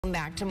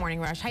Back to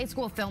Morning Rush. High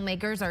school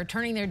filmmakers are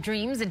turning their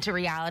dreams into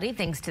reality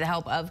thanks to the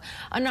help of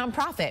a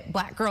nonprofit.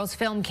 Black Girls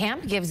Film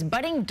Camp gives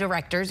budding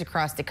directors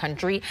across the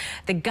country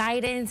the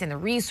guidance and the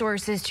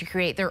resources to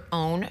create their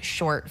own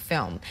short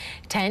film.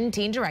 10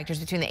 teen directors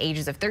between the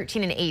ages of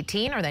 13 and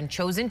 18 are then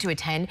chosen to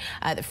attend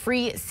the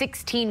free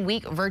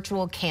 16-week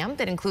virtual camp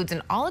that includes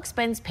an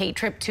all-expense paid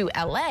trip to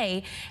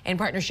LA in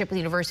partnership with the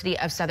University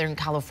of Southern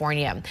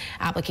California.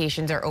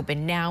 Applications are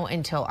open now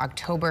until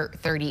October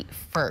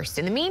 31st.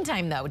 In the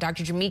meantime, though,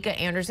 Dr. Jimmeka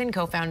Anderson,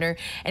 co-founder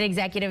and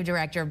executive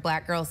director of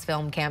Black Girls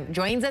Film Camp,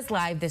 joins us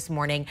live this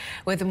morning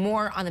with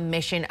more on the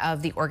mission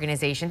of the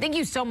organization. Thank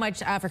you so much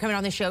for coming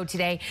on the show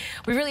today.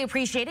 We really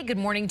appreciate it. Good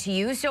morning to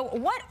you. So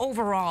what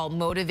overall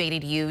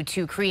motivated you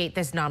to create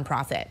this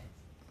nonprofit?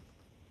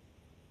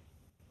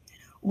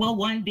 Well,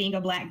 one, being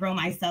a Black girl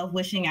myself,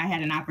 wishing I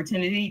had an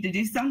opportunity to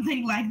do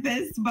something like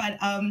this, but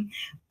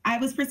I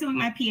was pursuing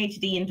my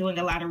PhD and doing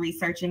a lot of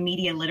research in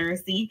media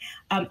literacy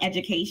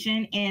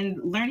education and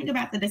learning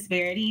about the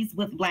disparities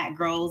with Black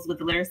girls with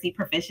literacy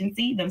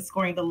proficiency, them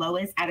scoring the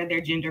lowest out of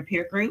their gender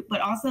peer group,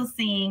 but also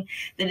seeing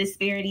the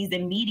disparities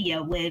in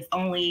media with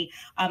only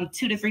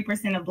 2 to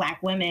 3% of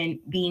Black women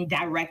being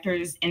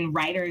directors and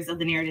writers of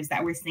the narratives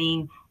that we're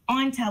seeing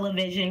on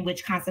television,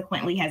 which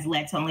consequently has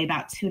led to only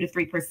about 2 to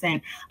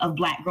 3% of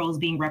Black girls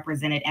being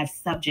represented as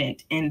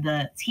subject in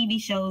the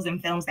TV shows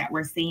and films that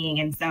we're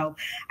seeing. And so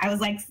I was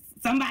like,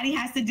 somebody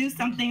has to do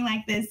something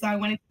like this. So I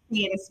wanted to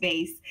create a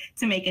space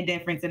to make a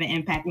difference and an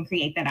impact and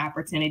create that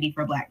opportunity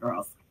for Black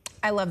girls.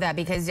 I love that,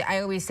 because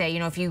I always say, you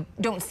know, if you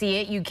don't see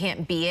it, you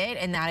can't be it.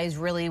 And that is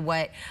really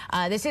what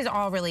this is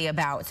all really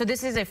about. So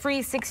this is a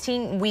free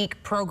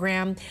 16-week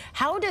program.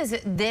 How does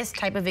this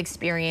type of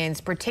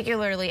experience,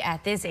 particularly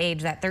at this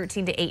age, that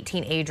 13 to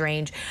 18 age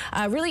range,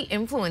 really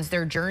influence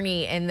their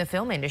journey in the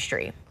film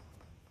industry?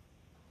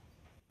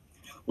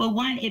 Well,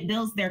 one, it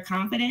builds their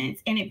confidence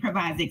and it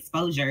provides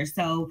exposure.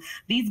 So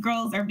these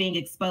girls are being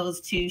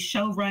exposed to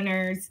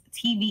showrunners,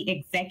 TV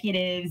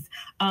executives,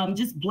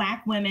 just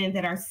Black women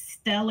that are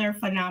stellar,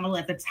 phenomenal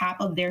at the top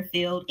of their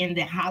field in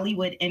the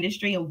Hollywood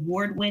industry.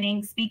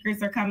 Award-winning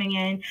speakers are coming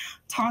in,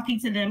 talking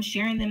to them,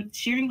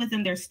 sharing with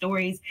them their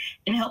stories,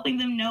 and helping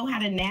them know how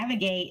to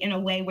navigate in a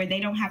way where they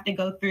don't have to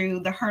go through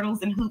the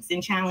hurdles and hoops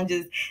and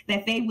challenges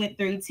that they went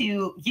through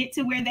to get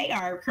to where they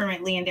are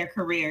currently in their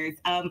careers.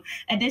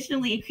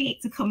 Additionally, it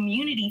creates a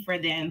community for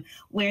them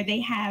where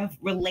they have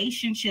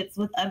relationships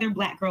with other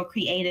Black girl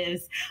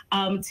creatives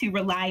to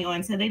rely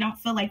on, so they don't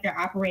feel like they're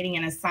operating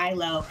in a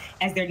silo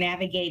as they're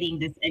navigating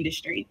this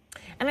industry.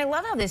 And I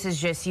love how this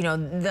is just, you know,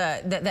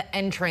 the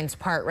entrance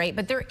part, right?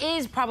 But there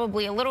is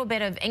probably a little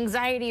bit of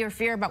anxiety or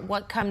fear about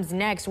what comes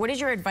next. What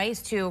is your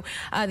advice to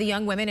the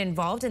young women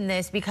involved in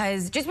this?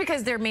 Because just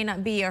because there may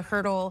not be a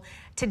hurdle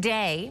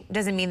today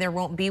doesn't mean there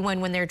won't be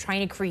one when they're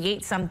trying to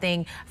create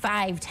something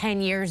 5,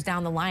 10 years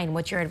down the line.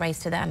 What's your advice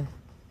to them?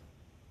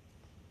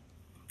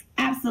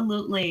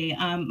 Absolutely.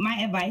 My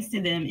advice to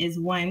them is,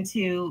 one,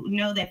 to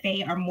know that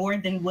they are more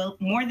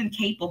than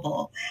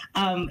capable,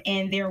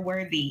 and they're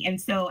worthy.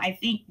 And so I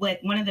think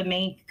one of the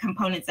main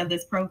components of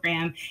this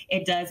program,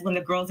 it does when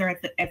the girls are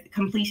at the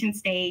completion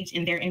stage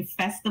and they're in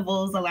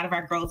festivals. A lot of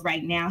our girls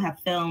right now have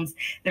films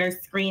that are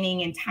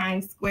screening in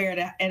Times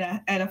Square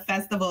at a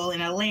festival in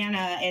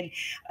Atlanta, and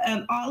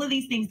all of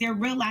these things. They're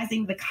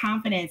realizing the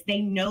confidence. They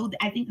know.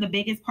 I think the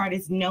biggest part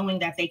is knowing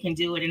that they can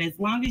do it. And as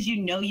long as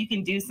you know you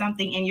can do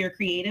something and you're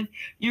creative,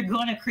 you're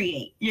going to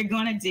create, you're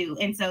going to do.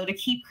 And so to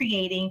keep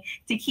creating,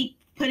 to keep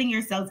putting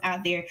yourselves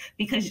out there,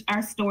 because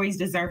our stories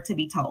deserve to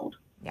be told.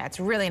 Yeah, it's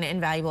really an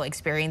invaluable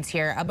experience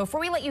here. Before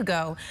we let you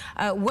go,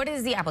 what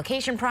is the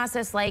application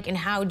process like, and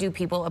how do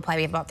people apply?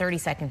 We have about 30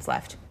 seconds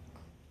left.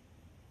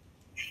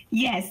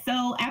 Yes,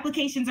 so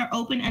applications are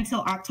open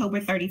until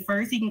October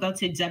 31st. You can go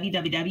to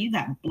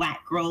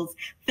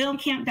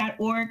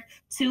www.blackgirlsfilmcamp.org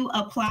to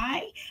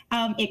apply.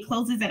 It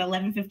closes at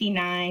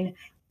 11:59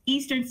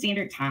 Eastern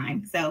Standard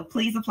Time, so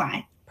please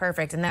apply.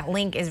 Perfect, and that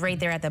link is right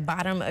there at the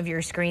bottom of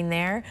your screen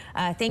there.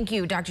 Thank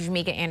you, Dr.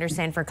 Jimmeka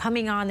Anderson, for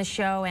coming on the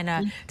show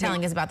and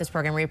telling us about this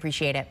program. We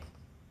appreciate it.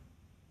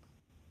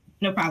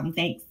 No problem,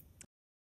 thanks.